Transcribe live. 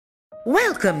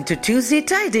Welcome to Tuesday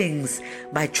Tidings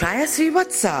by Chaya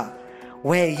Srivatsa,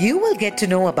 where you will get to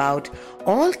know about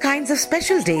all kinds of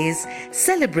special days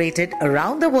celebrated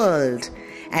around the world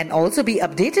and also be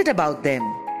updated about them.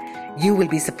 You will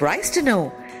be surprised to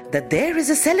know that there is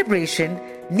a celebration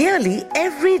nearly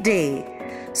every day.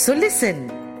 So listen,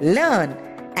 learn,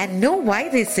 and know why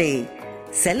they say,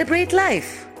 celebrate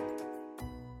life.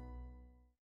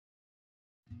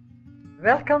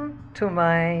 Welcome to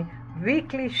my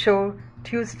weekly show,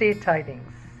 Tuesday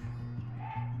Tidings.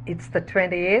 It's the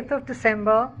 28th of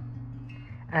December,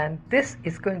 and this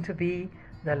is going to be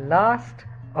the last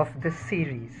of this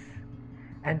series.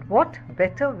 And what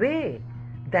better way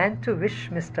than to wish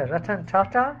Mr. Ratan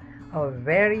Tata a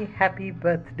very happy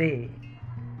birthday.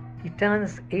 He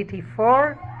turns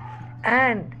 84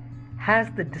 and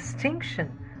has the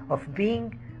distinction of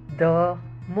being the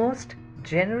most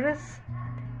generous,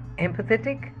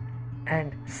 empathetic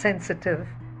and sensitive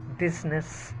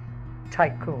business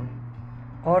tycoon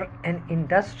or an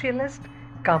industrialist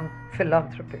cum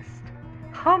philanthropist.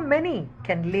 How many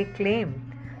can lay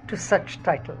claim to such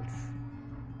titles?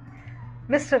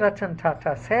 Mr. Ratan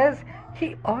Tata says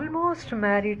he almost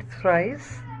married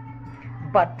thrice,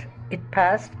 but it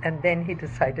passed and then he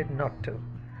decided not to.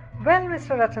 Well,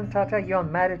 Mr. Ratan Tata, you're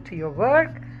married to your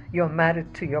work, you're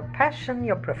married to your passion,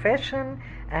 your profession,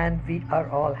 and we are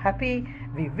all happy.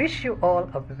 We wish you all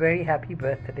a very happy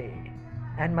birthday.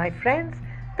 And my friends,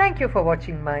 thank you for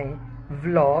watching my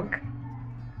vlog,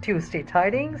 Tuesday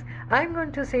Tidings. I'm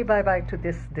going to say bye-bye to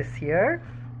this year,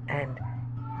 and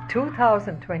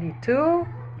 2022,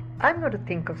 I'm going to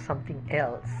think of something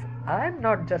else. I'm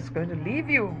not just going to leave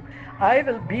you. I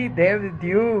will be there with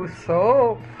you,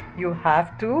 so you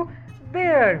have to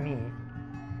bear me.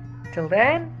 Till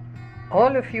then,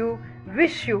 all of you,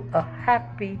 wish you a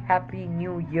happy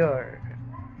new year.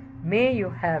 May you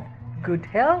have good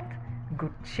health,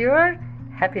 good cheer,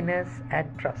 happiness and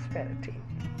prosperity.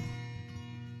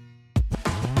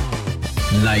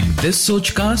 Like this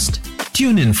Sochcast?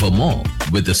 Tune in for more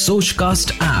with the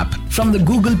Sochcast app from the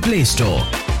Google Play Store.